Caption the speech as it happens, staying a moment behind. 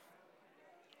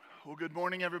Well, good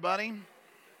morning, everybody.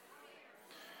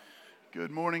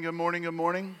 Good morning, good morning, good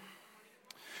morning.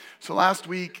 So last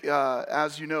week,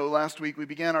 as you know, we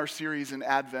began our series in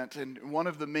Advent, and one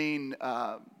of the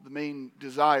main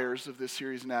desires of this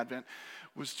series in Advent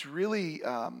was to really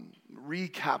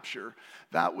recapture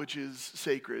that which is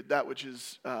sacred, that which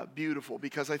is beautiful.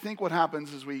 Because I think what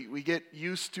happens is we get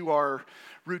used to our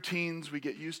routines, we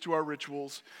get used to our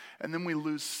rituals, and then we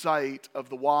lose sight of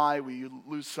the why, we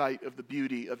lose sight of the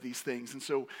beauty of these things. And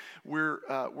so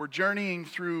we're journeying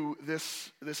through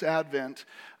this Advent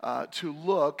to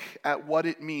look at what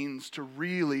it means to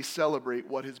really celebrate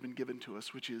what has been given to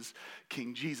us, which is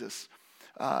King Jesus.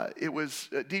 It was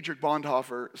Dietrich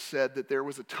Bonhoeffer said that there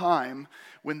was a time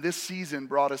when this season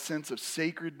brought a sense of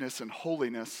sacredness and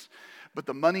holiness, but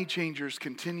the money changers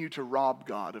continue to rob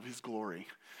God of his glory.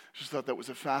 Just thought that was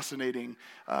a fascinating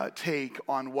take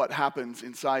on what happens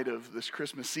inside of this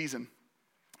Christmas season.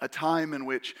 A time in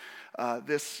which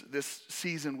this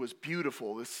season was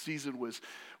beautiful, this season was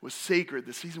sacred,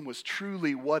 this season was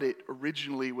truly what it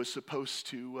originally was supposed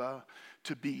to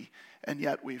be. And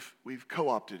yet we've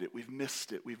co-opted it, we've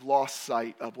missed it, we've lost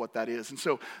sight of what that is. And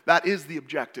so that is the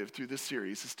objective through this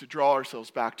series, is to draw ourselves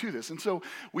back to this. And so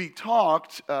we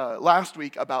talked last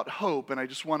week about hope, and I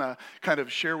just want to kind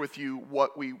of share with you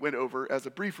what we went over as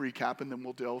a brief recap, and then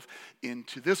we'll delve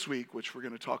into this week, which we're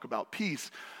going to talk about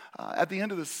peace. At the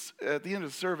end of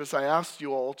the service, I asked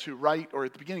you all to write, or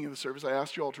at the beginning of the service, I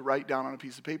asked you all to write down on a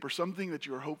piece of paper something that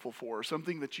you are hopeful for, or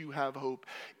something that you have hope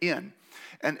in.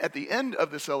 And at the end of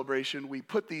the celebration, we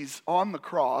put these on the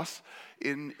cross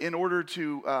in order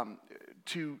to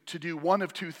do one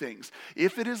of two things.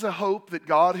 If it is a hope that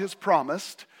God has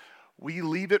promised, we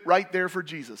leave it right there for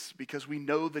Jesus because we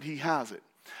know that he has it.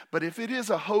 But if it is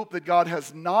a hope that God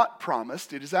has not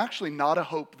promised, it is actually not a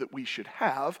hope that we should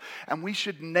have, and we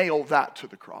should nail that to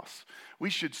the cross.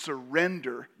 We should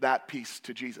surrender that piece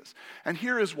to Jesus. And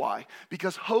here is why.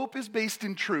 Because hope is based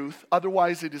in truth,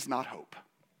 otherwise it is not hope.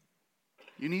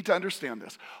 You need to understand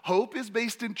this. Hope is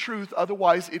based in truth,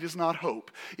 otherwise it is not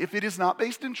hope. If it is not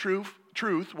based in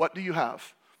truth, what do you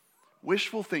have?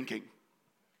 Wishful thinking.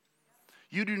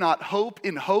 You do not hope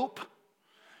in hope.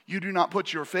 You do not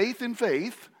put your faith in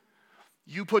faith.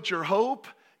 You put your hope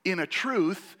in a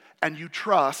truth, and you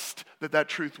trust that that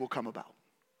truth will come about.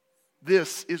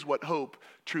 This is what hope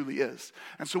truly is.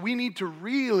 And so we need to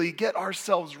really get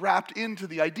ourselves wrapped into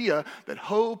the idea that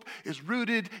hope is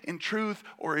rooted in truth,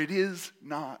 or it is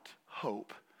not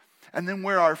hope. And then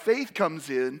where our faith comes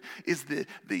in is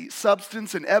the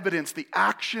substance and evidence, the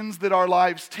actions that our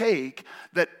lives take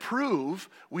that prove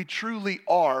we truly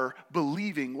are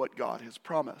believing what God has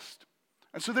promised.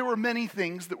 And so there were many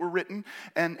things that were written,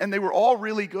 and they were all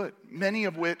really good, many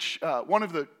of which, one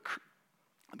of the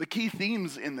key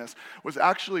themes in this was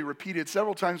actually repeated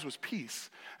several times was peace.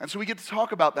 And so we get to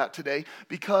talk about that today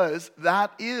because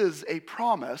that is a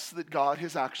promise that God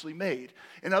has actually made.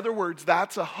 In other words,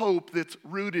 that's a hope that's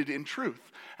rooted in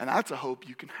truth. And that's a hope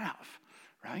you can have,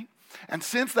 right? And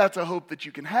since that's a hope that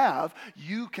you can have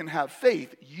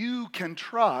faith. You can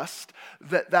trust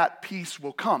that that peace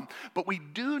will come. But we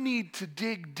do need to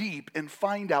dig deep and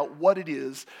find out what it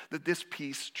is that this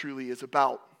peace truly is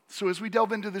about. So as we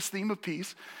delve into this theme of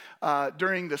peace,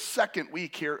 during the second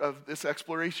week here of this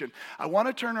exploration, I want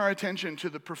to turn our attention to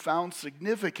the profound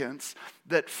significance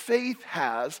that faith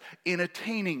has in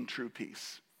attaining true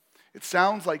peace. It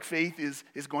sounds like faith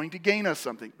is going to gain us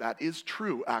something. That is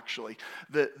true, actually.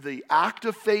 The act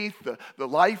of faith, the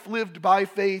life lived by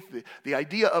faith, the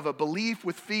idea of a belief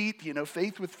with feet,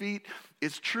 faith with feet,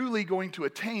 is truly going to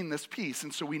attain this peace.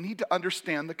 And so we need to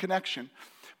understand the connection,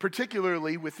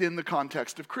 particularly within the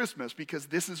context of Christmas, because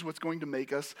this is what's going to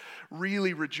make us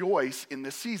really rejoice in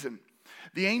this season.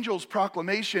 The angel's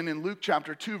proclamation in Luke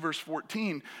chapter 2, verse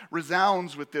 14,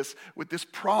 resounds with this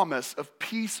promise of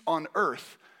peace on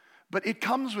earth. But it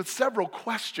comes with several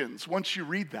questions once you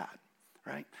read that,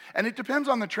 right? And it depends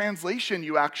on the translation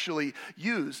you actually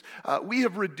use. We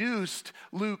have reduced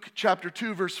Luke chapter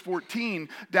 2, verse 14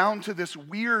 down to this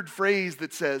weird phrase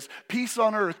that says, peace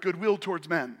on earth, goodwill towards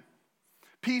men.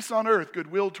 Peace on earth,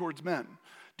 goodwill towards men.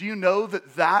 Do you know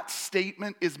that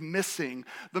statement is missing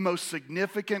the most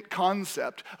significant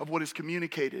concept of what is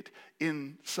communicated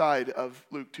inside of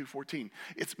Luke 2:14?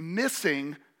 It's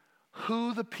missing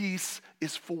who the peace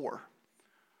is for,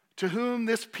 to whom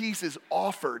this peace is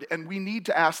offered, and we need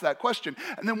to ask that question.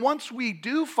 And then once we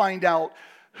do find out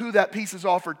who that peace is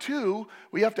offered to,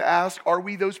 we have to ask, are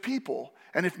we those people?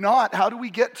 And if not, how do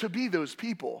we get to be those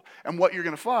people? And what you're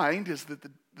going to find is that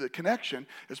the connection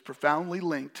is profoundly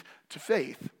linked to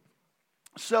faith.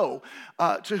 So,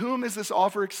 to whom is this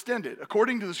offer extended?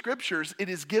 According to the scriptures, it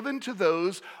is given to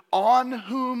those on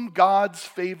whom God's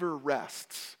favor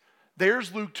rests.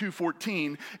 There's Luke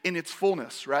 2:14 in its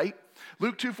fullness, right?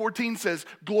 Luke 2:14 says,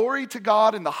 "Glory to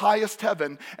God in the highest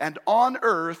heaven, and on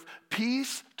earth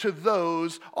peace to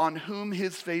those on whom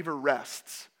his favor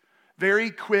rests."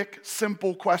 Very quick,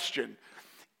 simple question.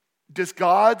 Does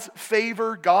God's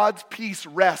favor, God's peace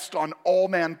rest on all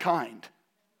mankind?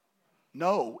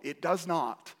 No, it does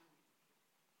not.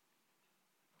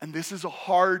 And this is a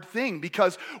hard thing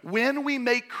because when we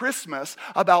make Christmas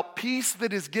about peace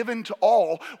that is given to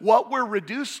all, what we're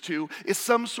reduced to is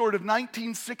some sort of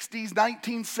 1960s,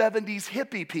 1970s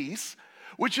hippie peace,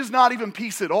 which is not even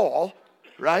peace at all,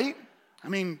 right? I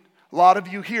mean, a lot of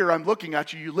you here, I'm looking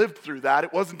at you, you lived through that.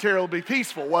 It wasn't terribly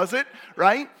peaceful, was it?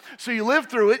 Right? So you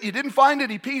lived through it, you didn't find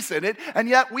any peace in it, and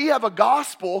yet we have a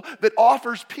gospel that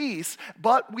offers peace,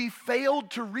 but we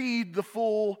failed to read the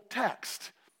full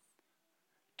text.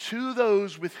 To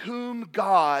those with whom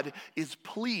God is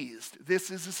pleased. This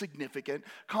is a significant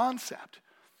concept.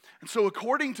 And so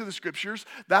according to the scriptures,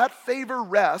 that favor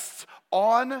rests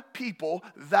on people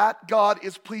that God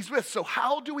is pleased with. So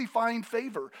how do we find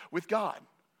favor with God?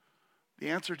 The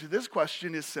answer to this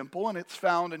question is simple, and it's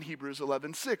found in Hebrews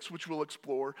 11:6, which we'll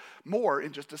explore more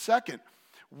in just a second.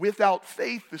 Without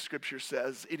faith, the scripture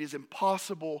says, it is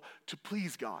impossible to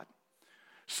please God.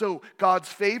 So God's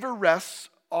favor rests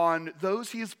on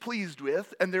those he is pleased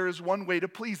with, and there is one way to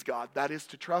please God, that is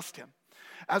to trust him.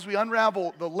 As we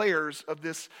unravel the layers of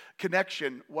this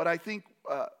connection, what I think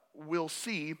we'll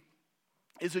see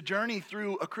is a journey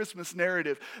through a Christmas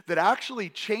narrative that actually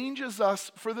changes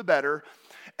us for the better,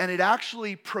 and it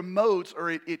actually promotes, or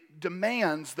it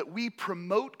demands that we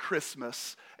promote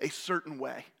Christmas a certain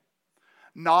way.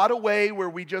 Not a way where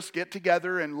we just get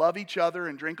together and love each other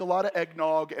and drink a lot of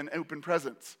eggnog and open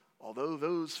presents, although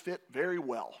those fit very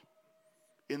well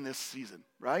in this season,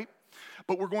 right?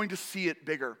 But we're going to see it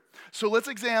bigger. So let's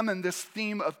examine this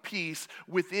theme of peace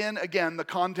within, again, the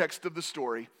context of the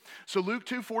story. So Luke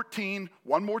 2:14,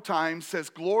 one more time, says,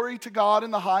 "Glory to God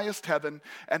in the highest heaven,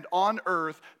 and on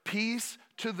earth peace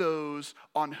to those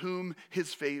on whom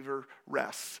his favor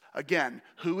rests." Again,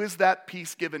 who is that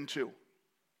peace given to?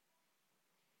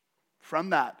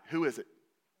 From that, who is it?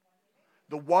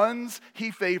 The ones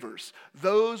he favors,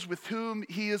 those with whom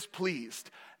he is pleased.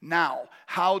 Now,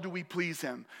 how do we please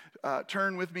him?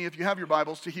 Turn with me, if you have your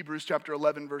Bibles, to Hebrews chapter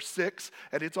 11, verse 6,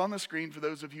 and it's on the screen for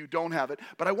those of you who don't have it.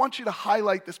 But I want you to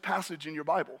highlight this passage in your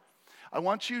Bible. I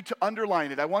want you to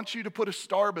underline it. I want you to put a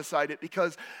star beside it,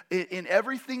 because in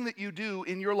everything that you do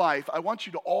in your life, I want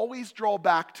you to always draw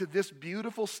back to this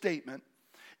beautiful statement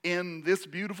in this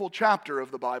beautiful chapter of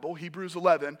the Bible, Hebrews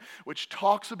 11, which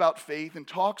talks about faith and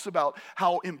talks about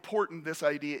how important this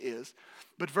idea is.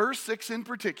 But verse 6 in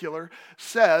particular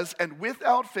says, "And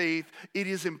without faith it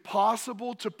is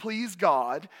impossible to please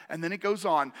God." And then it goes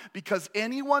on, "Because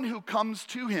anyone who comes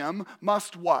to him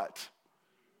must" what?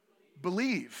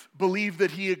 Believe. Believe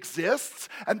that he exists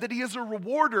and that he is a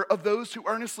rewarder of those who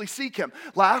earnestly seek him.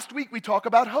 Last week we talked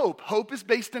about hope. Hope is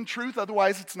based in truth,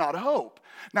 otherwise it's not a hope.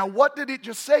 Now what did it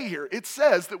just say here? It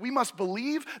says that we must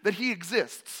believe that he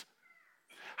exists.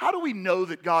 How do we know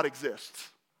that God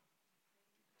exists?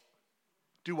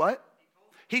 Do what?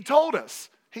 He told us.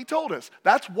 He told us.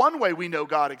 That's one way we know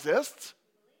God exists.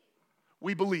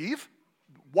 We believe.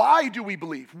 Why do we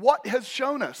believe? What has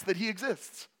shown us that he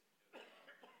exists?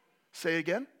 Say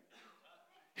again.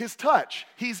 His touch.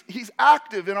 He's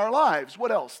active in our lives.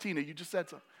 What else? Tina, you just said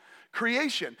something.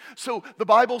 Creation. So the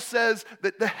Bible says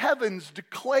that the heavens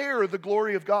declare the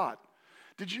glory of God.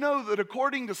 Did you know that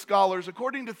according to scholars,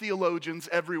 according to theologians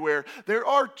everywhere, there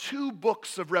are 2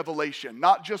 books of Revelation,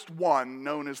 not just one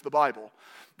known as the Bible.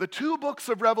 The 2 books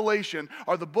of Revelation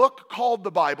are the book called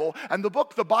the Bible and the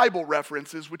book the Bible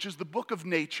references, which is the book of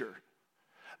nature.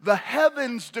 The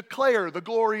heavens declare the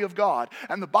glory of God.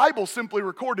 And the Bible simply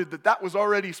recorded that that was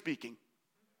already speaking.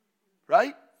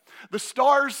 Right? The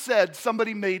stars said,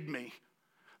 "Somebody made me."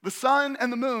 The sun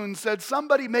and the moon said,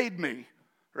 "Somebody made me."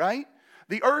 Right?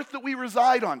 The earth that we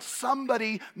reside on,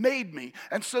 somebody made me.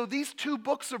 And so these 2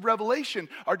 books of Revelation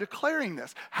are declaring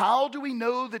this. How do we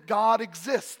know that God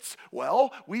exists?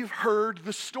 Well, we've heard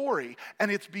the story.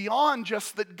 And it's beyond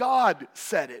just that God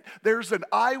said it. There's an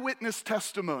eyewitness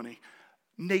testimony.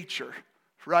 Nature,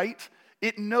 right?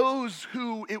 It knows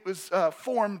who it was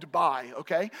formed by,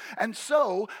 okay? And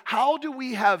so, how do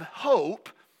we have hope?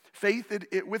 Faith,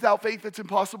 without faith, it's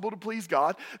impossible to please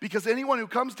God, because anyone who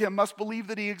comes to him must believe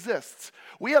that he exists.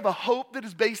 We have a hope that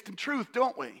is based in truth,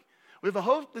 don't we? We have a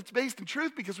hope that's based in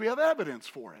truth because we have evidence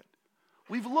for it.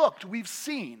 We've looked, we've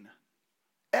seen.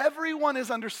 Everyone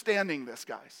is understanding this,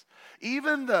 guys.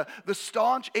 Even the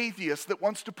staunch atheist that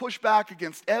wants to push back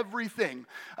against everything.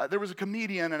 There was a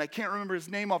comedian, and I can't remember his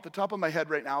name off the top of my head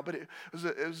right now, but it was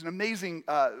an amazing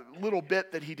little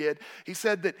bit that he did. He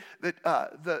said that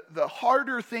the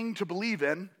harder thing to believe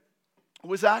in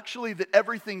was actually that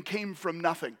everything came from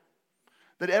nothing.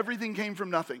 That everything came from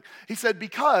nothing. He said,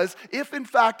 because if in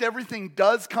fact everything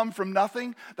does come from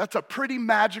nothing, that's a pretty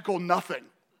magical nothing.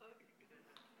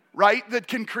 Right? That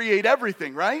can create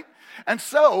everything, right? And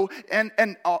so, and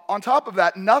on top of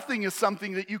that, nothing is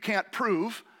something that you can't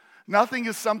prove. Nothing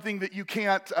is something that you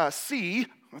can't see.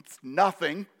 It's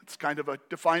nothing. It's kind of a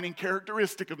defining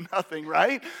characteristic of nothing,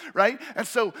 right? Right? And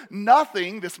so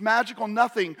nothing, this magical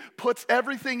nothing, puts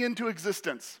everything into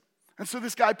existence. And so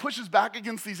this guy pushes back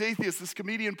against these atheists. This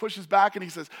comedian pushes back and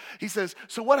he says,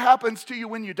 so what happens to you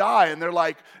when you die? And they're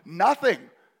like, nothing.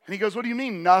 And he goes, what do you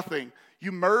mean nothing?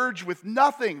 You merge with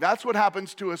nothing. That's what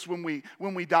happens to us when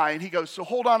we die. And he goes, so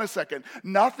hold on a second.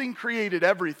 Nothing created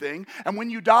everything. And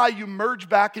when you die, you merge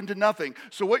back into nothing.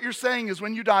 So what you're saying is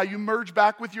when you die, you merge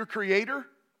back with your creator?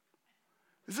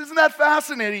 Isn't that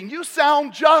fascinating? You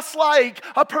sound just like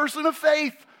a person of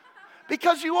faith.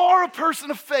 Because you are a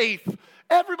person of faith.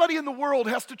 Everybody in the world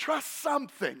has to trust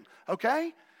something,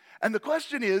 okay? And the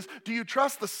question is, do you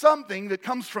trust the something that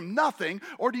comes from nothing,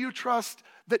 or do you trust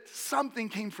that something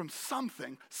came from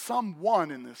something,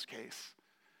 someone in this case,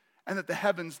 and that the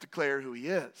heavens declare who he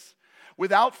is?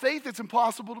 Without faith, it's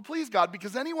impossible to please God,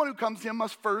 because anyone who comes to him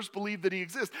must first believe that he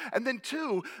exists, and then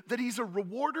two, that he's a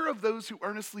rewarder of those who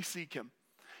earnestly seek him.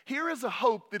 Here is a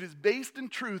hope that is based in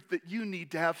truth that you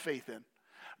need to have faith in.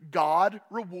 God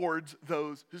rewards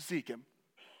those who seek him.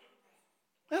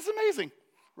 That's amazing,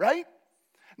 right?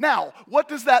 Now, what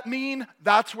does that mean?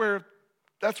 That's where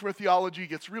theology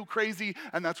gets real crazy,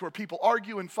 and that's where people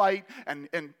argue and fight and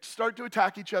start to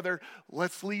attack each other.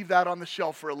 Let's leave that on the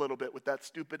shelf for a little bit with that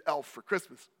stupid elf for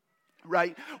Christmas,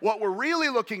 right? What we're really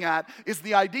looking at is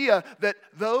the idea that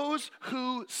those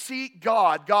who seek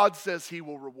God, God says he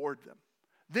will reward them.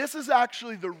 This is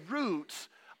actually the roots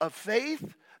of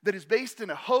faith that is based in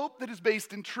a hope that is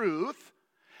based in truth,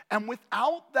 and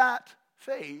without that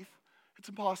faith, it's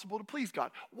impossible to please God.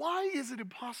 Why is it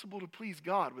impossible to please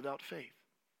God without faith?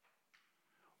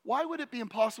 Why would it be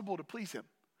impossible to please him?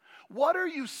 What are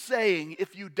you saying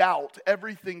if you doubt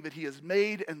everything that he has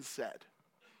made and said?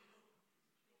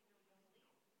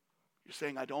 You're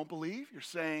saying, I don't believe. You're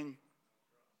saying,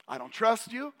 I don't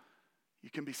trust you. You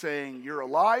can be saying, you're a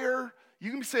liar. You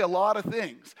can say a lot of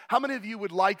things. How many of you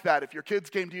would like that if your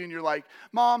kids came to you and you're like,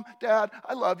 Mom, Dad,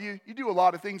 I love you. You do a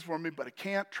lot of things for me, but I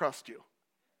can't trust you.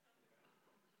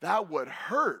 That would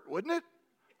hurt, wouldn't it?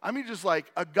 I mean, just like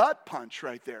a gut punch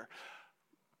right there.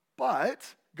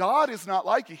 But God is not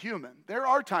like a human. There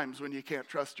are times when you can't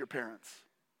trust your parents.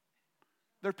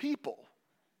 They're people,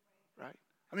 right?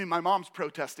 I mean, my mom's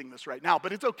protesting this right now,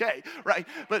 but it's okay, right?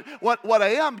 But what I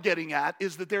am getting at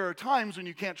is that there are times when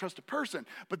you can't trust a person,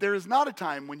 but there is not a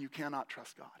time when you cannot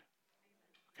trust God,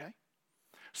 okay?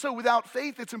 So without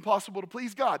faith, it's impossible to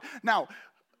please God. Now,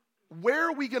 where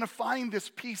are we going to find this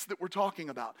peace that we're talking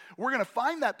about? We're going to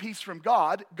find that peace from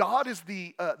God. God is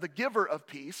the giver of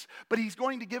peace, but he's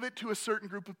going to give it to a certain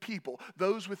group of people,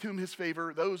 those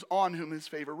on whom his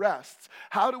favor rests.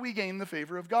 How do we gain the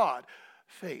favor of God?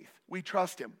 Faith. We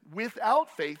trust him.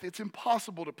 Without faith, it's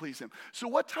impossible to please him. So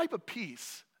what type of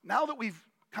peace, now that we've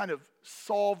kind of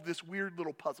solved this weird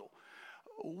little puzzle,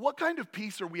 what kind of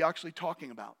peace are we actually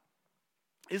talking about?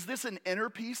 Is this an inner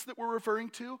peace that we're referring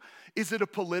to? Is it a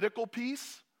political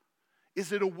peace?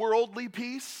 Is it a worldly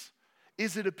peace?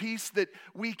 Is it a peace that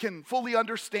we can fully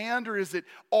understand, or is it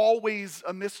always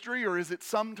a mystery, or is it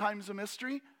sometimes a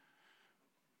mystery?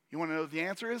 You want to know what the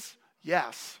answer is?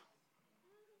 Yes.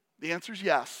 The answer is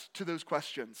yes to those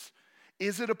questions.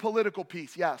 Is it a political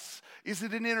peace? Yes. Is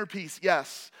it an inner peace?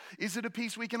 Yes. Is it a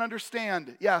peace we can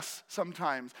understand? Yes,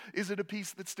 sometimes. Is it a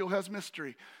peace that still has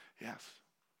mystery? Yes.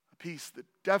 Peace that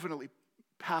definitely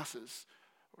passes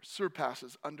or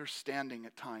surpasses understanding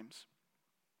at times.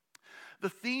 The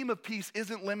theme of peace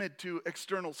isn't limited to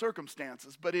external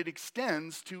circumstances, but it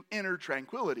extends to inner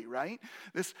tranquility, right?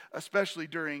 This, especially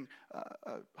during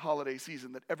a holiday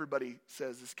season that everybody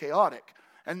says is chaotic.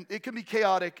 And it can be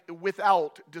chaotic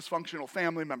without dysfunctional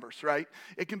family members, right?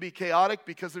 It can be chaotic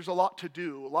because there's a lot to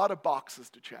do, a lot of boxes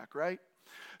to check, right?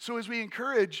 So as we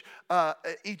encourage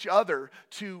each other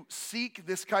to seek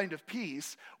this kind of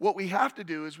peace, what we have to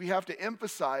do is we have to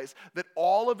emphasize that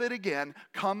all of it, again,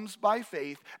 comes by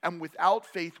faith, and without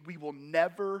faith, we will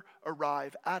never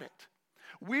arrive at it.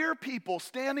 We're people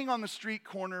standing on the street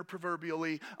corner,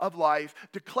 proverbially, of life,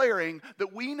 declaring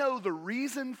that we know the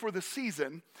reason for the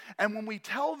season, and when we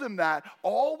tell them that,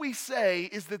 all we say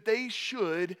is that they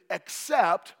should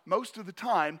accept, most of the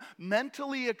time,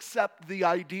 mentally accept the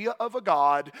idea of a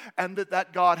God, and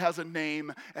that God has a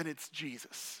name, and it's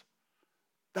Jesus.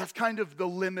 That's kind of the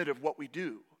limit of what we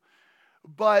do.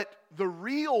 But the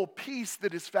real peace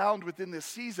that is found within this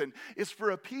season is for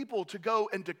a people to go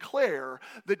and declare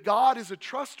that God is a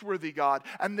trustworthy God,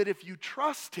 and that if you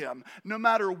trust Him, no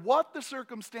matter what the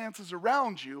circumstances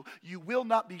around you, you will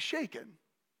not be shaken.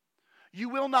 You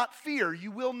will not fear. You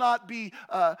will not be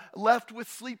left with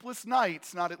sleepless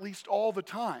nights, not at least all the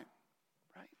time.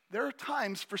 Right? There are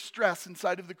times for stress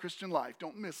inside of the Christian life.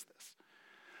 Don't miss this.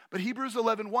 But Hebrews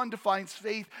 11:1 defines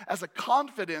faith as a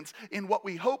confidence in what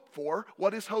we hope for.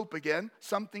 What is hope again?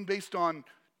 Something based on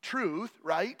truth,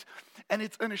 right? And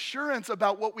it's an assurance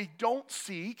about what we don't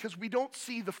see, because we don't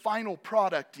see the final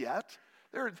product yet.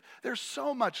 There's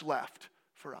so much left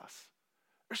for us.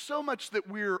 There's so much that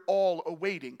we're all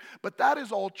awaiting. But that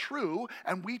is all true,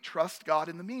 and we trust God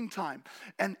in the meantime.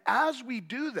 And as we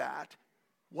do that,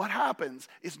 what happens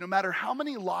is no matter how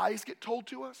many lies get told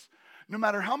to us, no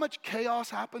matter how much chaos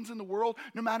happens in the world,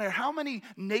 no matter how many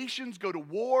nations go to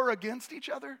war against each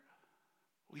other,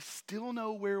 we still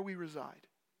know where we reside.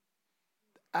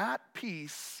 At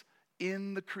peace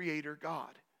in the Creator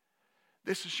God.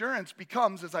 This assurance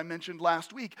becomes, as I mentioned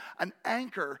last week, an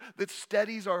anchor that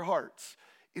steadies our hearts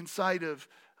inside of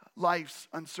life's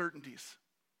uncertainties.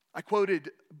 I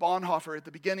quoted Bonhoeffer at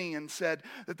the beginning and said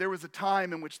that there was a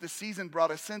time in which this season brought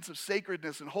a sense of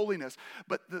sacredness and holiness,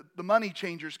 but the money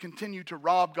changers continue to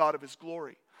rob God of His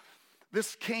glory.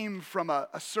 This came from a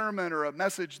sermon or a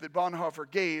message that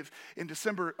Bonhoeffer gave on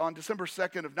December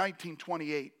 2nd of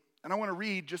 1928. And I want to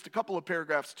read just a couple of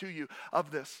paragraphs to you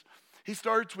of this. He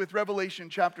starts with Revelation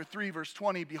chapter 3, verse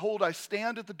 20. Behold, I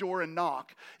stand at the door and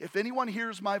knock. If anyone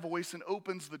hears my voice and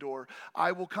opens the door,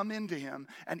 I will come into him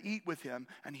and eat with him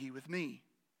and he with me.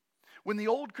 When the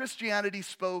old Christianity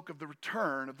spoke of the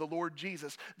return of the Lord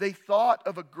Jesus, they thought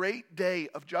of a great day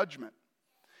of judgment.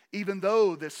 Even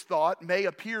though this thought may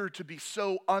appear to be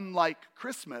so unlike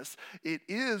Christmas, it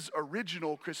is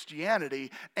original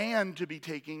Christianity and to be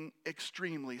taken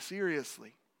extremely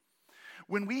seriously.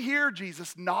 When we hear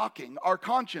Jesus knocking, our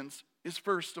conscience is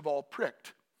first of all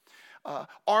pricked.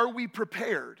 Are we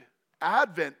prepared?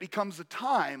 Advent becomes a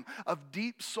time of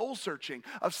deep soul searching,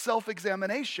 of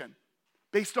self-examination.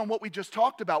 Based on what we just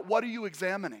talked about, what are you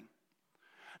examining?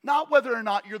 Not whether or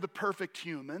not you're the perfect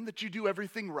human, that you do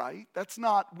everything right. That's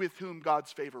not with whom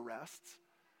God's favor rests.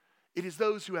 It is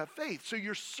those who have faith. So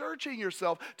you're searching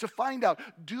yourself to find out,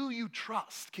 do you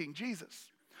trust King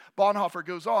Jesus? Bonhoeffer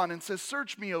goes on and says,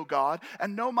 search me, O God,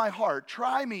 and know my heart.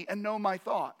 Try me and know my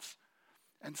thoughts.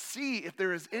 And see if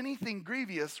there is anything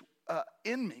grievous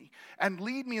in me, and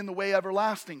lead me in the way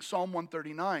everlasting. Psalm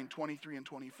 139, 23 and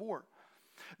 24.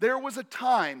 There was a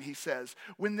time, he says,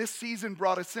 when this season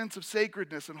brought a sense of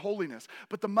sacredness and holiness,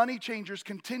 but the money changers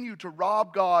continue to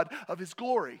rob God of His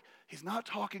glory. He's not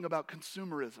talking about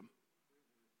consumerism.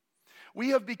 We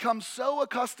have become so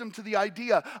accustomed to the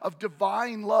idea of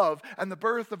divine love and the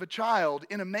birth of a child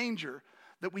in a manger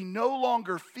that we no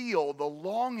longer feel the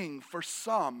longing for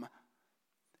some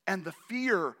and the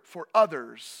fear for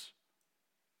others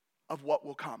of what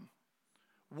will come.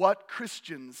 What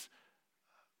Christians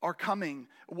are coming,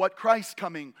 what Christ's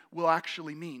coming will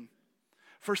actually mean.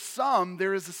 For some,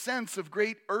 there is a sense of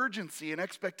great urgency and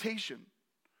expectation.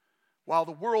 While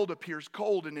the world appears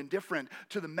cold and indifferent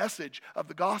to the message of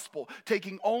the gospel,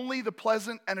 taking only the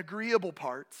pleasant and agreeable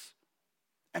parts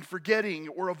and forgetting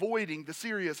or avoiding the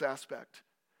serious aspect.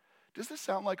 Does this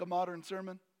sound like a modern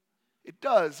sermon? It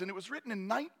does, and it was written in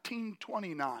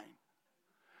 1929.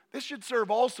 This should serve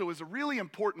also as a really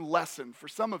important lesson for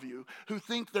some of you who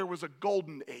think there was a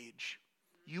golden age.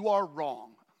 You are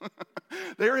wrong.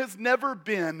 There has never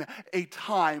been a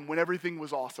time when everything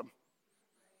was awesome.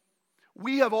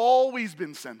 We have always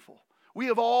been sinful. We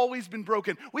have always been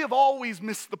broken. We have always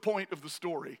missed the point of the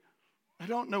story. I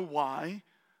don't know why.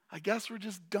 I guess we're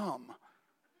just dumb,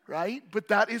 right? But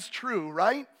that is true,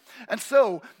 right? And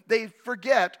so they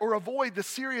forget or avoid the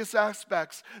serious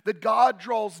aspects that God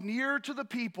draws near to the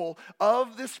people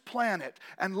of this planet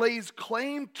and lays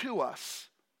claim to us.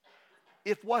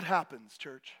 If what happens,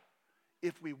 church?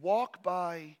 If we walk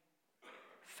by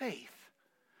faith.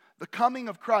 The coming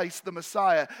of Christ, the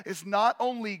Messiah, is not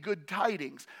only good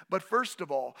tidings, but first of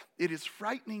all, it is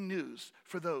frightening news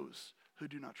for those who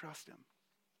do not trust Him.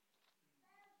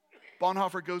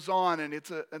 Bonhoeffer goes on, and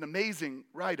it's an amazing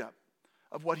write-up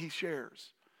of what he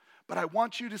shares. But I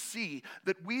want you to see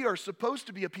that we are supposed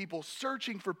to be a people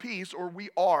searching for peace, or we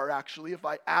are actually, if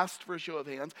I asked for a show of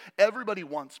hands, everybody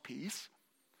wants peace.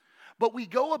 But we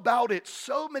go about it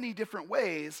so many different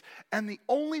ways, and the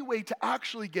only way to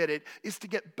actually get it is to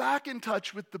get back in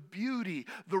touch with the beauty,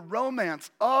 the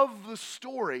romance of the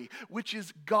story, which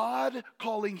is God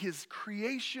calling his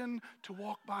creation to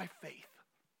walk by faith.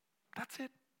 That's it.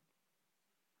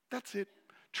 That's it.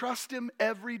 Trust him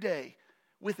every day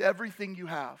with everything you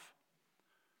have.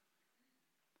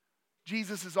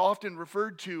 Jesus is often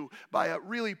referred to by a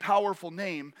really powerful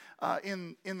name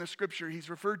in the scripture. He's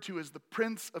referred to as the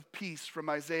Prince of Peace from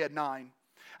Isaiah 9.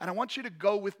 And I want you to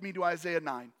go with me to Isaiah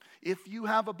 9. If you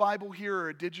have a Bible here or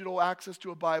a digital access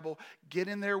to a Bible, get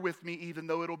in there with me, even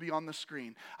though it'll be on the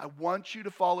screen. I want you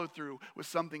to follow through with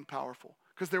something powerful,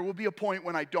 because there will be a point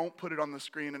when I don't put it on the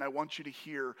screen, and I want you to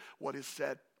hear what is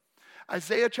said.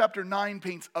 Isaiah chapter 9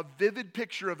 paints a vivid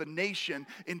picture of a nation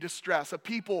in distress, a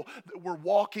people that were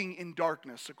walking in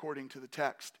darkness, according to the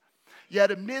text.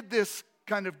 Yet amid this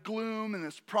kind of gloom and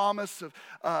this promise of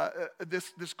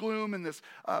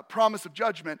promise of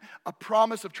judgment, a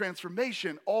promise of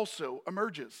transformation also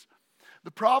emerges.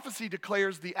 The prophecy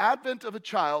declares the advent of a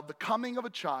child, the coming of a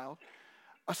child,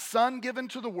 a son given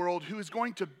to the world who is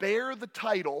going to bear the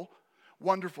title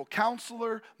Wonderful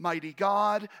Counselor, Mighty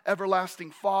God,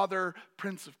 Everlasting Father,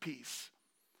 Prince of Peace.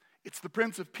 It's the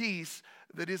Prince of Peace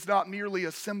that is not merely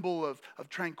a symbol of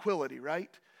tranquility, right?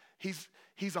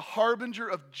 He's a harbinger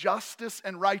of justice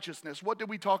and righteousness. What did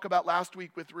we talk about last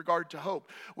week with regard to hope?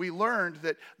 We learned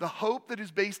that the hope that is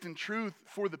based in truth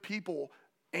for the people,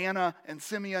 Anna and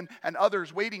Simeon and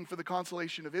others waiting for the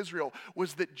consolation of Israel,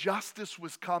 was that justice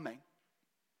was coming.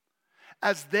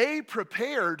 As they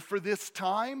prepared for this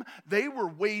time, they were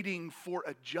waiting for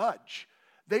a judge.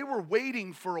 They were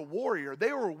waiting for a warrior.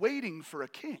 They were waiting for a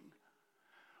king.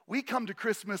 We come to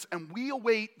Christmas and we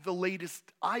await the latest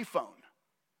iPhone.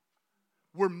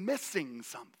 We're missing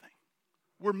something.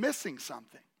 We're missing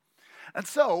something. And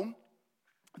so,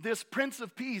 this Prince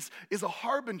of Peace is a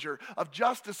harbinger of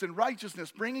justice and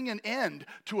righteousness, bringing an end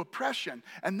to oppression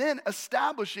and then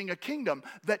establishing a kingdom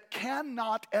that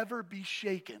cannot ever be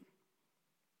shaken.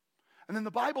 And then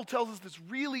the Bible tells us this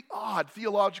really odd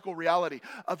theological reality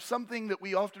of something that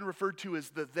we often refer to as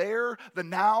the there, the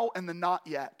now, and the not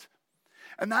yet.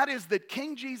 And that is that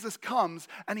King Jesus comes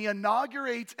and he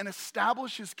inaugurates and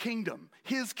establishes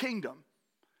his kingdom.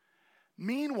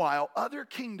 Meanwhile, other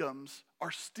kingdoms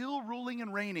are still ruling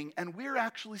and reigning, and we're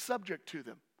actually subject to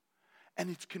them. And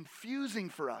it's confusing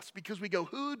for us because we go,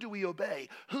 who do we obey?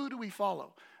 Who do we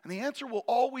follow? And the answer will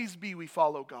always be we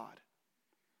follow God.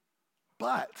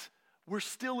 But we're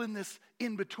still in this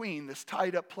in-between, this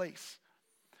tied-up place.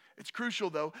 It's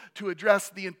crucial, though, to address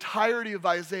the entirety of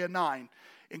Isaiah 9,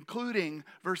 including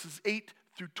verses 8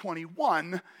 through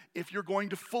 21, if you're going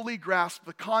to fully grasp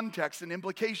the context and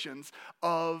implications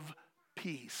of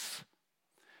peace.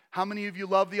 How many of you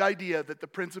love the idea that the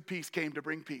Prince of Peace came to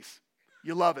bring peace?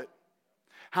 You love it.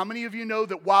 How many of you know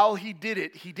that while he did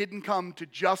it, he didn't come to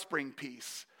just bring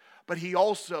peace, but he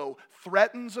also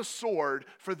threatens a sword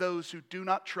for those who do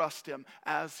not trust him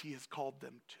as he has called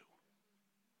them to?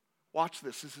 Watch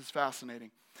this. This is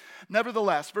fascinating.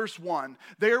 Nevertheless, verse 1,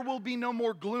 there will be no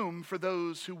more gloom for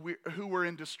those who were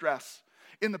in distress.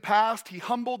 In the past, he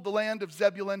humbled the land of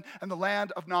Zebulun and the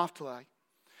land of Naphtali.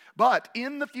 But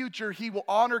in the future, he will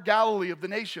honor Galilee of the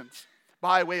nations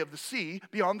by way of the sea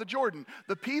beyond the Jordan.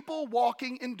 The people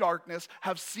walking in darkness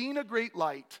have seen a great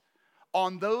light.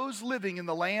 On those living in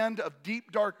the land of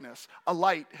deep darkness, a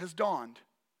light has dawned.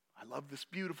 I love this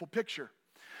beautiful picture.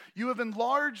 You have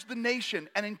enlarged the nation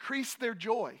and increased their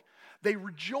joy. They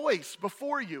rejoice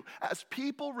before you as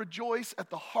people rejoice at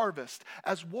the harvest,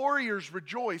 as warriors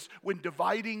rejoice when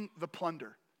dividing the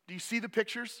plunder. Do you see the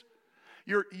pictures?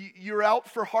 You're out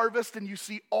for harvest and you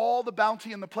see all the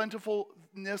bounty and the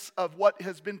plentifulness of what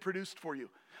has been produced for you.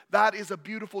 That is a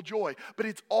beautiful joy. But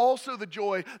it's also the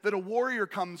joy that a warrior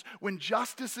comes when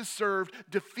justice is served,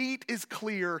 defeat is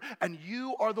clear, and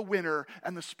you are the winner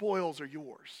and the spoils are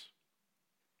yours.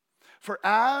 For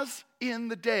as in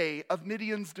the day of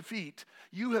Midian's defeat,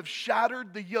 you have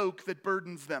shattered the yoke that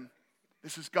burdens them.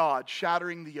 This is God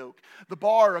shattering the yoke. The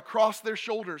bar across their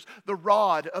shoulders, the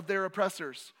rod of their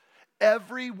oppressors.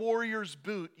 Every warrior's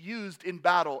boot used in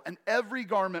battle and every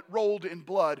garment rolled in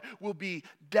blood will be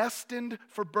destined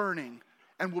for burning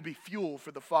and will be fuel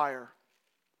for the fire.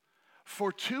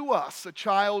 For to us a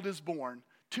child is born,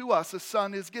 to us a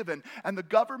son is given, and the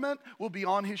government will be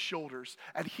on his shoulders,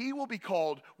 and he will be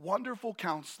called Wonderful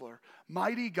Counselor,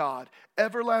 Mighty God,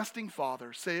 Everlasting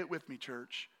Father, say it with me,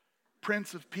 church,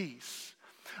 Prince of Peace.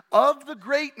 Of the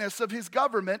greatness of his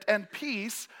government and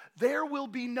peace, there will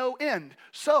be no end.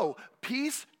 So,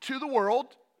 peace to the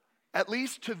world, at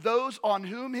least to those on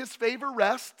whom his favor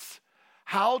rests.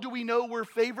 How do we know we're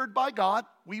favored by God?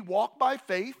 We walk by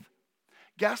faith.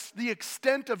 Guess the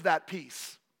extent of that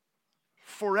peace.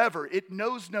 Forever. It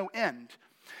knows no end.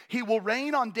 He will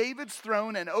reign on David's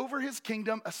throne and over his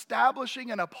kingdom,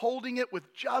 establishing and upholding it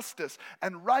with justice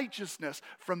and righteousness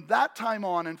from that time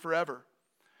on and forever.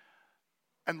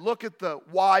 And look at the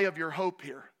why of your hope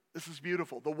here. This is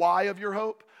beautiful. The why of your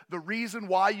hope, the reason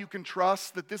why you can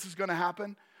trust that this is going to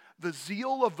happen. The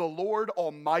zeal of the Lord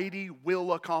Almighty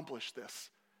will accomplish this.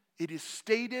 It is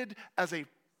stated as a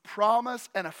promise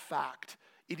and a fact.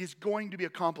 It is going to be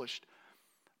accomplished.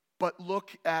 But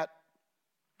look at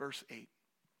verse 8.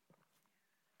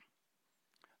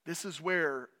 This is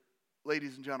where,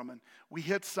 ladies and gentlemen, we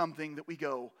hit something that we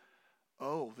go,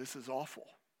 oh, this is awful,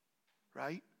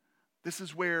 right? This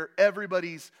is where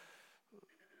everybody's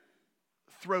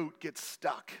throat gets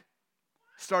stuck.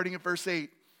 Starting at verse 8.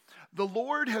 The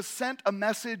Lord has sent a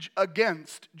message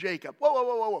against Jacob.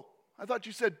 Whoa. I thought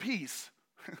you said peace.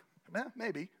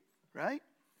 Maybe, right?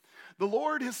 The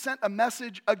Lord has sent a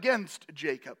message against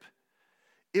Jacob.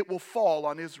 It will fall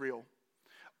on Israel.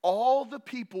 All the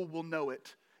people will know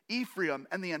it. Ephraim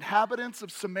and the inhabitants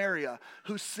of Samaria,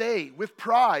 who say with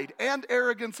pride and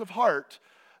arrogance of heart,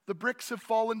 the bricks have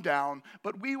fallen down,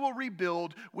 but we will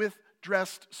rebuild with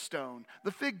dressed stone.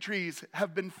 The fig trees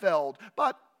have been felled,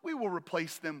 but we will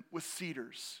replace them with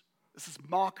cedars. This is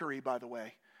mockery, by the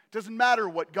way. It doesn't matter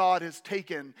what God has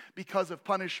taken because of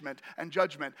punishment and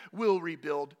judgment. We'll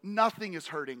rebuild. Nothing is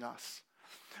hurting us.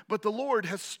 But the Lord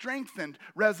has strengthened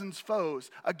Rezin's foes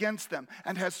against them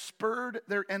and has spurred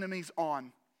their enemies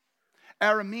on.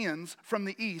 Arameans from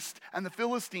the east and the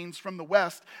Philistines from the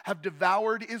west have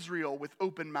devoured Israel with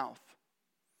open mouth.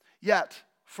 Yet,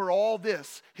 for all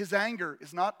this, his anger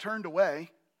is not turned away.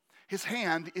 His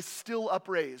hand is still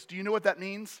upraised. Do you know what that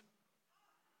means?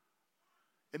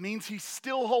 It means he's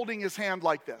still holding his hand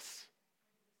like this.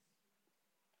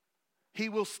 He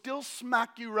will still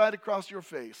smack you right across your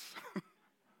face.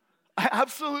 I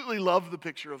absolutely love the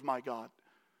picture of my God.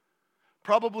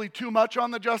 Probably too much on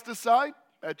the justice side.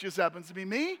 That just happens to be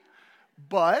me.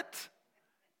 But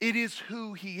it is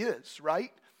who he is,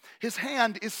 right? His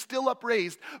hand is still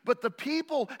upraised, but the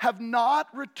people have not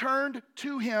returned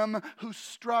to him who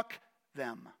struck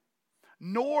them,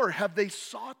 nor have they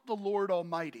sought the Lord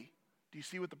Almighty. Do you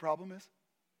see what the problem is?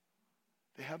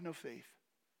 They have no faith.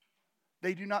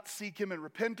 They do not seek him in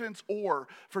repentance or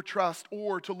for trust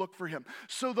or to look for him.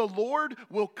 So the Lord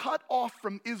will cut off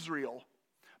from Israel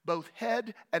both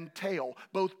head and tail,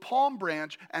 both palm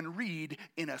branch and reed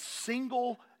in a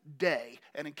single day.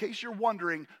 And in case you're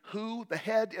wondering who the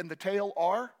head and the tail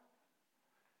are,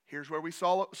 here's where we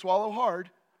swallow hard.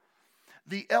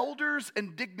 The elders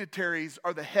and dignitaries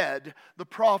are the head. The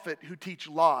prophet who teach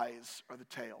lies are the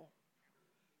tail.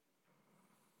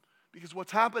 Because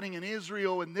what's happening in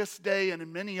Israel in this day and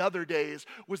in many other days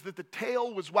was that the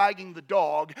tail was wagging the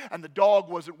dog and the dog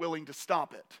wasn't willing to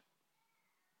stop it.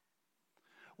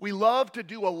 We love to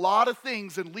do a lot of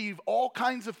things and leave all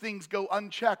kinds of things go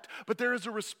unchecked, but there is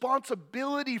a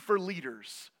responsibility for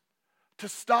leaders to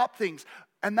stop things,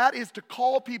 and that is to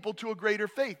call people to a greater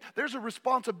faith. There's a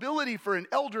responsibility for an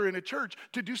elder in a church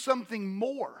to do something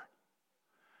more,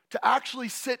 to actually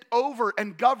sit over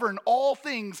and govern all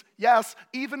things, yes,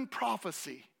 even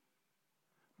prophecy.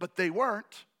 But they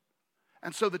weren't.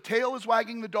 And so the tail is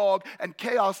wagging the dog and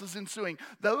chaos is ensuing.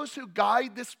 Those who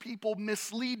guide this people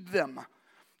mislead them,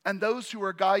 and those who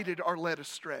are guided are led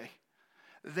astray.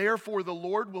 Therefore, the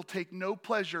Lord will take no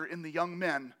pleasure in the young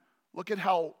men. Look at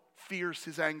how fierce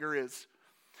his anger is.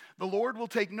 The Lord will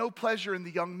take no pleasure in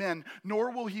the young men, nor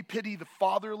will he pity the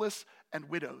fatherless and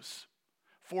widows.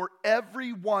 For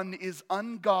everyone is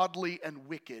ungodly and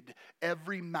wicked.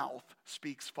 Every mouth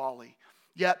speaks folly.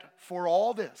 Yet for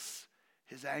all this,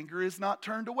 his anger is not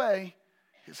turned away.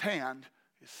 His hand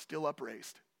is still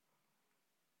upraised.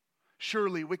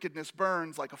 Surely wickedness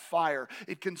burns like a fire.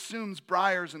 It consumes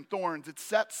briars and thorns. It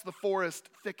sets the forest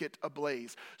thicket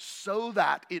ablaze, so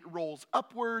that it rolls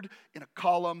upward in a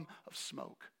column of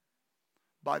smoke.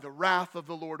 By the wrath of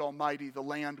the Lord Almighty, the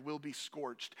land will be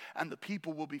scorched, and the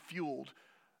people will be fuel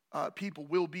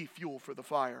for the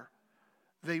fire.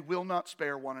 They will not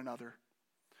spare one another.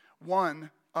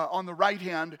 On the right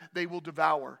hand, they will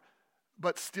devour,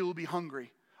 but still be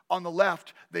hungry. On the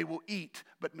left, they will eat,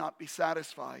 but not be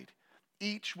satisfied.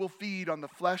 Each will feed on the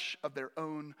flesh of their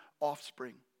own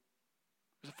offspring.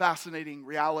 There's a fascinating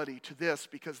reality to this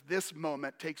because this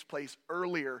moment takes place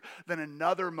earlier than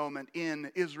another moment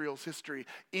in Israel's history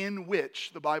in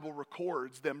which the Bible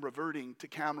records them reverting to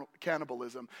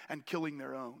cannibalism and killing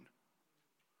their own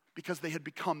because they had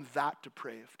become that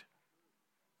depraved.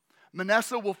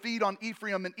 Manasseh will feed on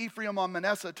Ephraim and Ephraim on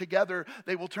Manasseh. Together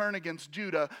they will turn against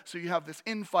Judah. So you have this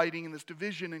infighting and this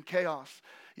division and chaos.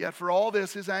 Yet for all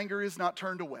this, his anger is not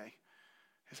turned away.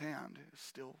 His hand is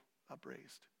still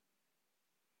upraised.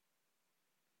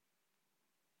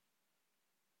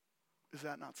 Is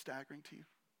that not staggering to you?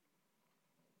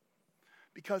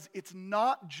 Because it's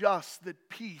not just that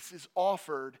peace is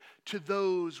offered to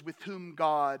those with whom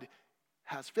God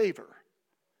has favor.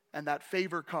 And that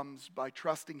favor comes by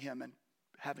trusting him and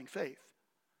having faith.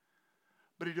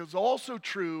 But it is also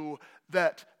true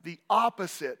that the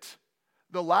opposite,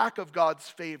 the lack of God's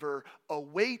favor,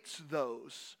 awaits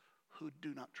those who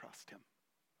do not trust him.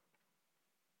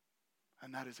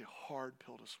 And that is a hard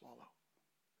pill to swallow.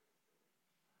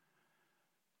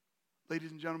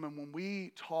 Ladies and gentlemen, when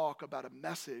we talk about a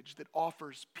message that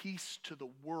offers peace to the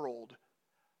world,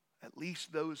 at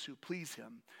least those who please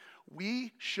him,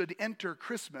 we should enter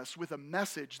Christmas with a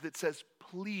message that says,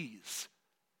 please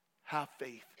have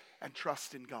faith and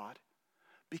trust in God,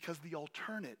 because the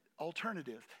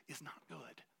alternative is not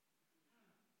good.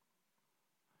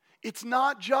 It's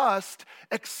not just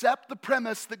accept the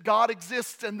premise that God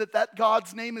exists and that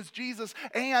God's name is Jesus,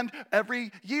 and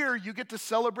every year you get to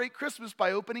celebrate Christmas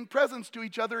by opening presents to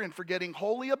each other and forgetting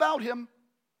wholly about him.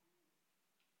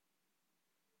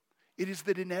 It is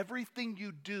that in everything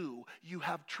you do, you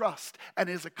have trust. And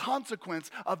as a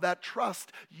consequence of that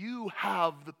trust, you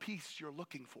have the peace you're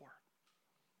looking for.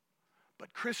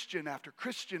 But Christian after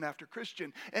Christian after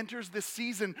Christian enters this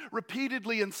season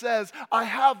repeatedly and says, I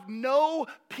have no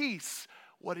peace.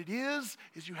 What it is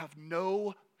you have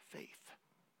no faith.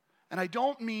 And I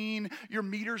don't mean your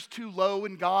meter's too low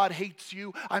and God hates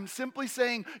you. I'm simply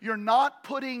saying you're not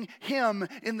putting him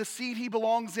in the seat he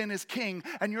belongs in as king,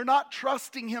 and you're not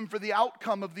trusting him for the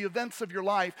outcome of the events of your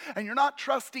life, and you're not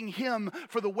trusting him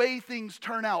for the way things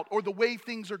turn out or the way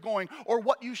things are going or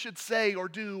what you should say or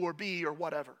do or be or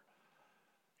whatever.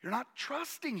 You're not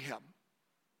trusting him.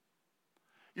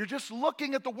 You're just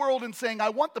looking at the world and saying, I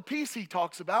want the peace he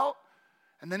talks about.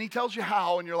 And then he tells you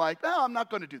how, and you're like, no, I'm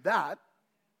not going to do that.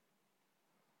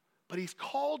 But he's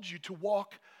called you to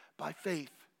walk by faith.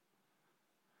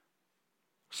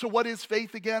 So what is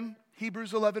faith again?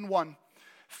 Hebrews 11:1.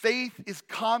 Faith is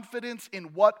confidence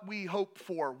in what we hope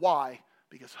for. Why?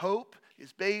 Because hope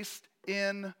is based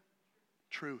in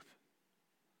truth.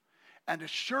 And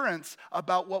assurance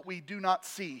about what we do not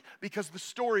see, because the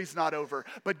story's not over.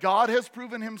 But God has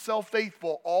proven himself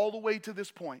faithful all the way to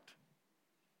this point.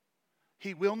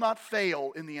 He will not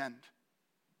fail in the end.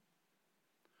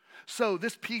 So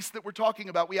this peace that we're talking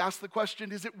about, we ask the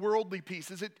question, is it worldly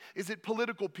peace? Is it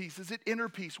political peace? Is it inner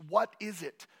peace? What is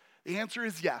it? The answer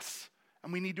is yes,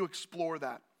 and we need to explore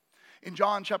that. In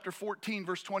John chapter 14,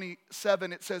 verse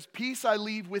 27, it says, peace I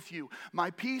leave with you,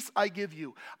 my peace I give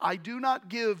you. I do not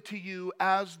give to you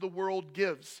as the world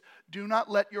gives. Do not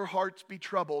let your hearts be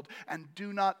troubled, and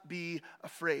do not be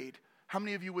afraid. How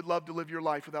many of you would love to live your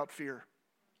life without fear?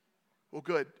 Well,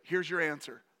 good. Here's your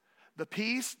answer. The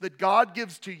peace that God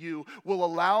gives to you will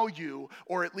allow you,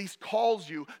 or at least calls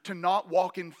you, to not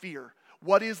walk in fear.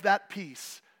 What is that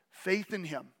peace? Faith in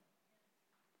him.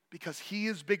 Because he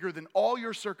is bigger than all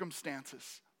your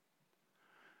circumstances.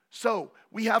 So,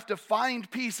 we have to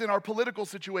find peace in our political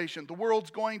situation. The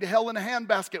world's going to hell in a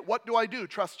handbasket. What do I do?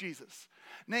 Trust Jesus.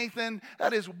 Nathan,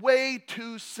 that is way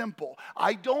too simple.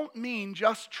 I don't mean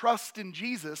just trust in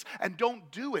Jesus and don't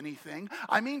do anything.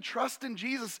 I mean trust in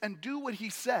Jesus and do what he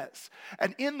says.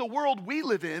 And in the world we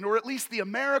live in, or at least the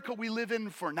America we live in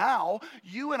for now,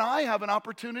 you and I have an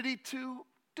opportunity to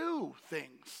do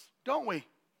things, don't we?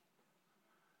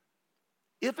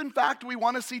 If in fact we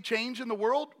want to see change in the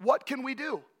world, what can we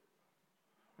do?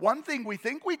 One thing we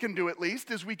think we can do at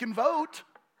least is we can vote.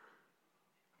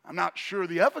 I'm not sure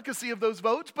the efficacy of those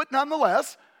votes, but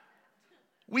nonetheless,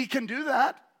 we can do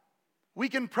that. We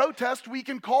can protest, we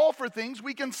can call for things,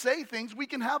 we can say things, we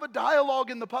can have a dialogue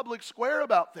in the public square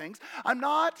about things. I'm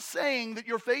not saying that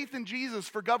your faith in Jesus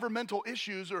for governmental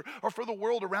issues or for the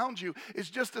world around you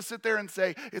is just to sit there and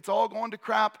say, it's all going to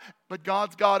crap, but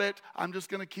God's got it. I'm just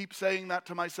going to keep saying that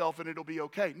to myself and it'll be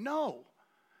okay. No.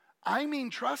 I mean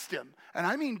trust him, and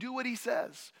I mean do what he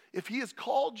says. If he has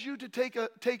called you to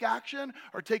take action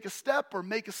or take a step or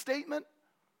make a statement,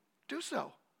 do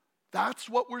so. That's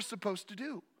what we're supposed to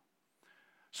do.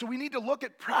 So we need to look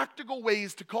at practical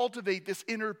ways to cultivate this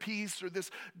inner peace or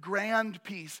this grand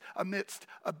peace amidst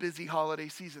a busy holiday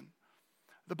season.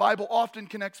 The Bible often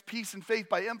connects peace and faith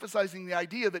by emphasizing the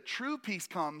idea that true peace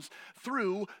comes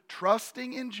through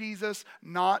trusting in Jesus,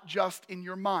 not just in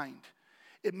your mind.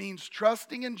 It means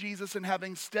trusting in Jesus and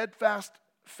having steadfast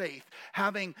faith,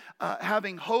 having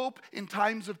hope in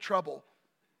times of trouble.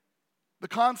 The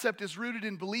concept is rooted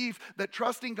in belief that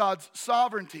trusting God's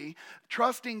sovereignty,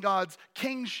 trusting God's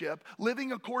kingship,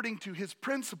 living according to his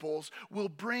principles will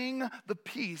bring the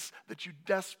peace that you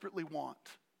desperately want.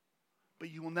 But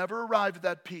you will never arrive at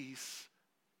that peace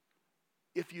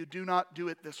if you do not do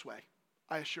it this way,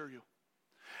 I assure you.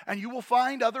 And you will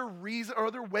find other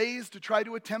ways to try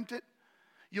to attempt it.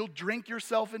 You'll drink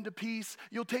yourself into peace.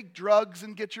 You'll take drugs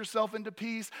and get yourself into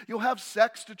peace. You'll have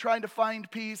sex to try to find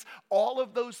peace. All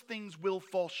of those things will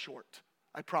fall short,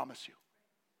 I promise you.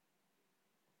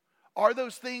 Are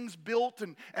those things built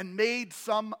and made,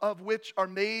 some of which are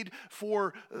made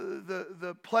for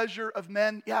the pleasure of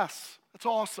men? Yes, that's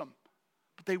awesome.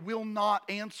 But they will not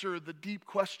answer the deep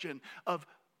question of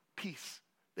peace.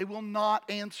 They will not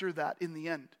answer that in the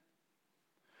end.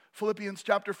 Philippians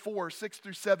chapter 4, 6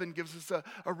 through 7 gives us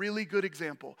a really good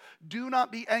example. Do not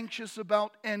be anxious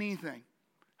about anything.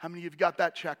 How many of you got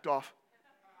that checked off?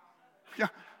 Yeah.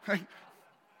 Right.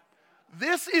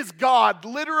 This is God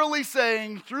literally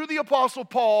saying through the Apostle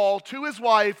Paul to his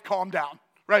wife, calm down,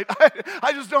 right?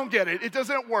 I just don't get it. It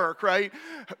doesn't work, right?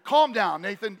 Calm down,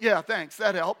 Nathan. Yeah, thanks.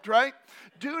 That helped, right?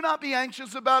 Do not be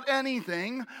anxious about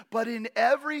anything, but in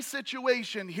every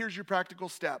situation, here's your practical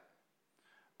step.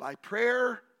 By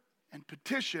prayer and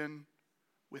petition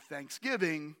with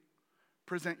thanksgiving,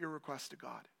 present your request to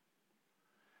God.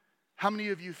 How many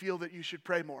of you feel that you should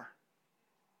pray more?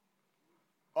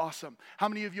 Awesome. How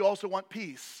many of you also want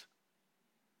peace?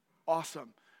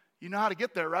 Awesome. You know how to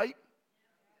get there, right?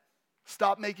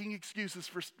 Stop making excuses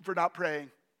for not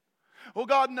praying. Well,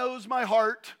 God knows my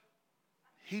heart.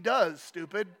 He does,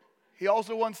 stupid. He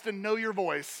also wants to know your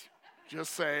voice.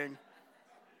 Just saying.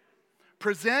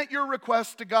 Present your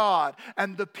request to God,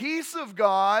 and the peace of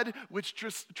God, which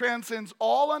transcends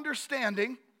all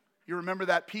understanding, you remember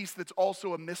that peace that's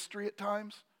also a mystery at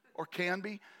times, or can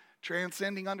be,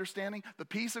 transcending understanding. The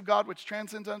peace of God, which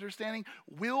transcends understanding,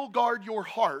 will guard your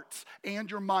hearts and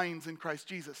your minds in Christ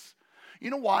Jesus. You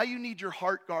know why you need your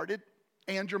heart guarded,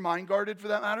 and your mind guarded for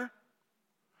that matter?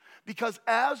 Because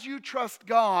as you trust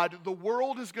God, the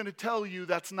world is going to tell you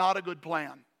that's not a good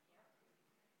plan.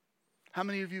 How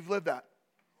many of you have lived that?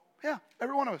 Yeah,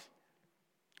 every one of us,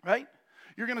 right?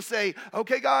 You're going to say,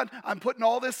 okay, God, I'm putting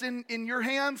all this in your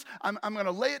hands. I'm going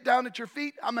to lay it down at your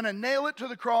feet. I'm going to nail it to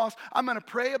the cross. I'm going to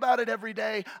pray about it every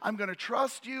day. I'm going to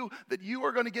trust you that you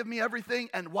are going to give me everything.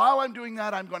 And while I'm doing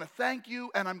that, I'm going to thank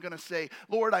you. And I'm going to say,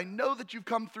 Lord, I know that you've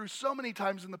come through so many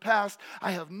times in the past.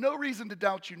 I have no reason to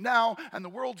doubt you now. And the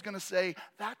world's going to say,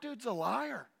 that dude's a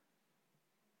liar.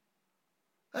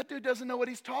 That dude doesn't know what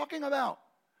he's talking about.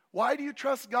 Why do you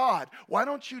trust God? Why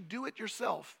don't you do it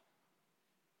yourself?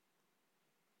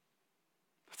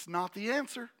 That's not the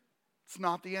answer. It's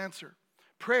not the answer.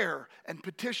 Prayer and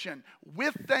petition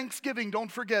with thanksgiving.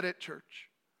 Don't forget it, church.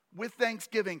 With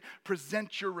thanksgiving,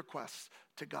 present your requests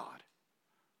to God.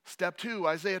 Step 2,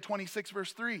 Isaiah 26,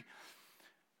 verse 3.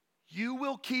 You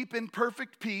will keep in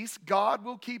perfect peace. God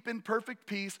will keep in perfect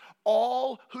peace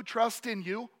all who trust in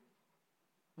you.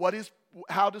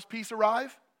 How does peace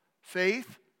arrive?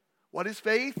 Faith. What is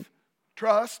faith?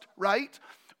 Trust, right?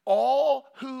 All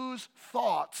whose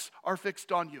thoughts are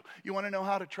fixed on you. You want to know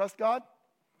how to trust God?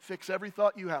 Fix every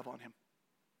thought you have on him.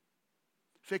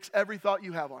 Fix every thought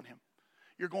you have on him.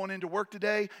 You're going into work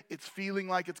today. It's feeling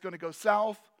like it's going to go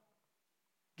south.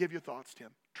 Give your thoughts to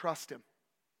him. Trust him.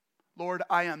 Lord,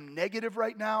 I am negative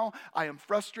right now. I am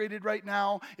frustrated right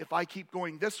now. If I keep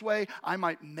going this way, I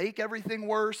might make everything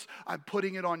worse. I'm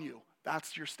putting it on you.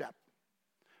 That's your step.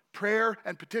 Prayer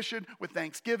and petition with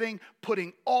thanksgiving,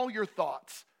 putting all your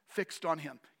thoughts fixed on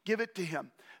him. Give it to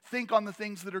him. Think on the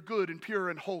things that are good and pure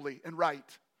and holy and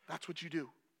right. That's what you do.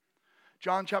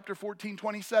 John chapter 14,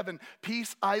 27.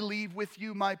 Peace I leave with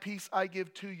you, my peace I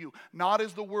give to you. Not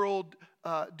as the world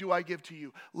do I give to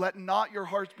you. Let not your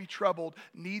hearts be troubled,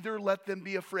 neither let them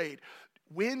be afraid.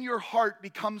 When your heart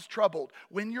becomes troubled,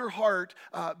 when your heart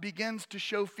begins to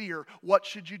show fear, what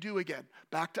should you do again?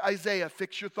 Back to Isaiah,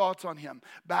 fix your thoughts on him.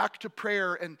 Back to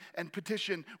prayer and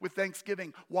petition with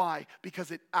thanksgiving. Why?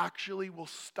 Because it actually will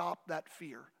stop that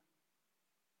fear.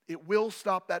 It will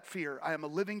stop that fear. I am a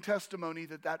living testimony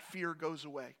that fear goes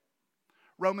away.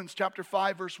 Romans chapter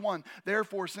 5, verse 1.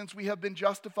 Therefore, since we have been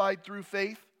justified through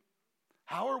faith,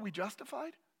 how are we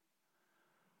justified?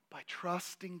 By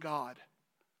trusting God.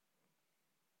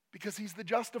 Because he's the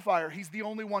justifier. He's the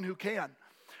only one who can.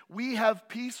 We have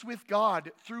peace with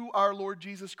God through our Lord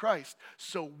Jesus Christ.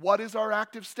 So what is our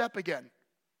active step again?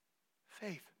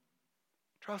 Faith.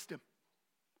 Trust him.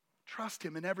 Trust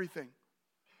him in everything.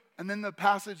 And then the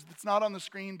passage that's not on the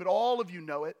screen, but all of you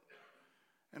know it,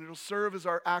 and it'll serve as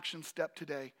our action step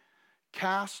today.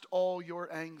 Cast all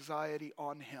your anxiety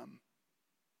on him.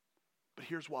 But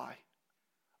here's why.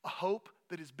 A hope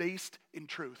that is based in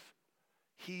truth.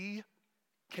 He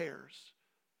cares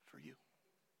for you.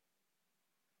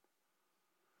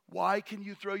 Why can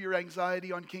you throw your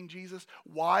anxiety on King Jesus?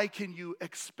 Why can you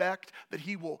expect that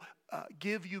he will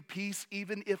give you peace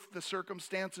even if the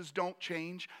circumstances don't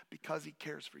change? Because he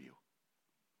cares for you.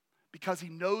 Because he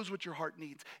knows what your heart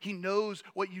needs. He knows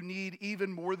what you need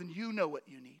even more than you know what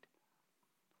you need.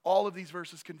 All of these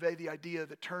verses convey the idea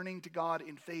that turning to God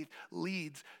in faith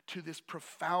leads to this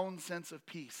profound sense of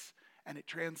peace, and it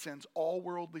transcends all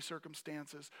worldly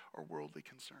circumstances or worldly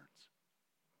concerns.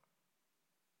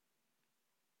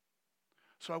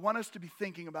 So I want us to be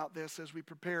thinking about this as we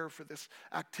prepare for this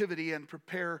activity and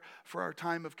prepare for our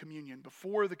time of communion.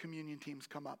 Before the communion teams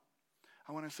come up,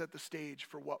 I want to set the stage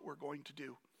for what we're going to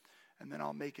do, and then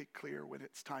I'll make it clear when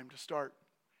it's time to start.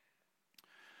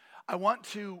 I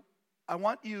want you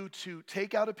to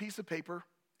take out a piece of paper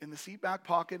in the seat back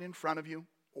pocket in front of you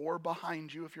or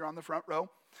behind you if you're on the front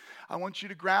row. I want you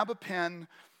to grab a pen,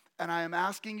 and I am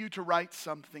asking you to write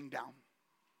something down.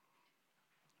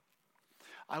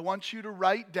 I want you to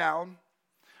write down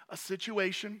a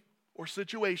situation or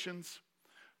situations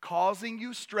causing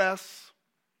you stress,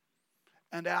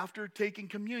 and after taking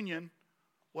communion,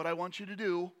 what I want you to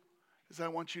do is I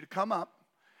want you to come up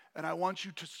and I want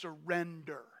you to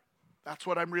surrender. That's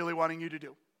what I'm really wanting you to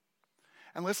do.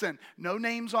 And listen, no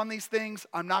names on these things.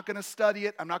 I'm not going to study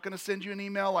it. I'm not going to send you an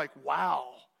email like, wow,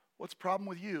 what's the problem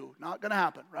with you? Not going to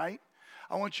happen, right?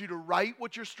 I want you to write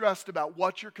what you're stressed about,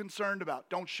 what you're concerned about.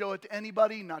 Don't show it to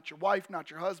anybody, not your wife, not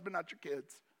your husband, not your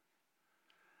kids.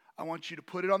 I want you to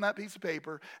put it on that piece of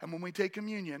paper, and when we take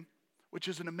communion, which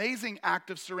is an amazing act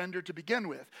of surrender to begin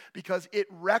with, because it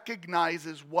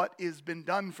recognizes what has been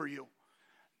done for you.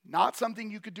 Not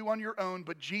something you could do on your own,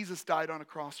 but Jesus died on a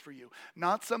cross for you.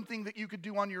 Not something that you could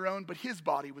do on your own, but his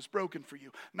body was broken for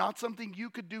you. Not something you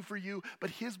could do for you,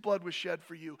 but his blood was shed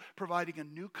for you, providing a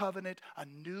new covenant, a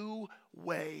new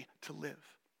way to live.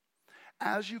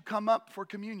 As you come up for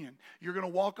communion, you're going to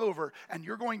walk over and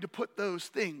you're going to put those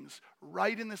things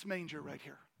right in this manger right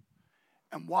here.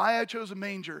 And why I chose a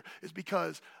manger is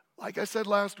because, like I said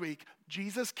last week,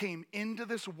 Jesus came into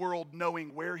this world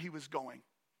knowing where he was going.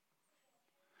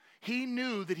 He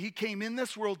knew that he came in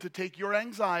this world to take your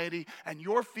anxiety and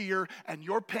your fear and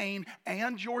your pain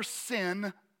and your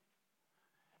sin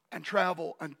and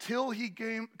travel until he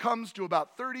comes to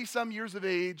about 30 some years of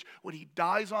age when he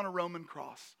dies on a Roman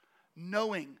cross,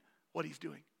 knowing what he's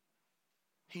doing.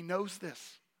 He knows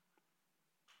this.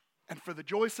 And for the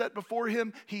joy set before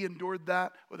him, he endured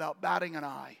that without batting an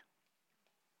eye.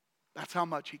 That's how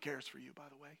much he cares for you, by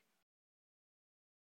the way.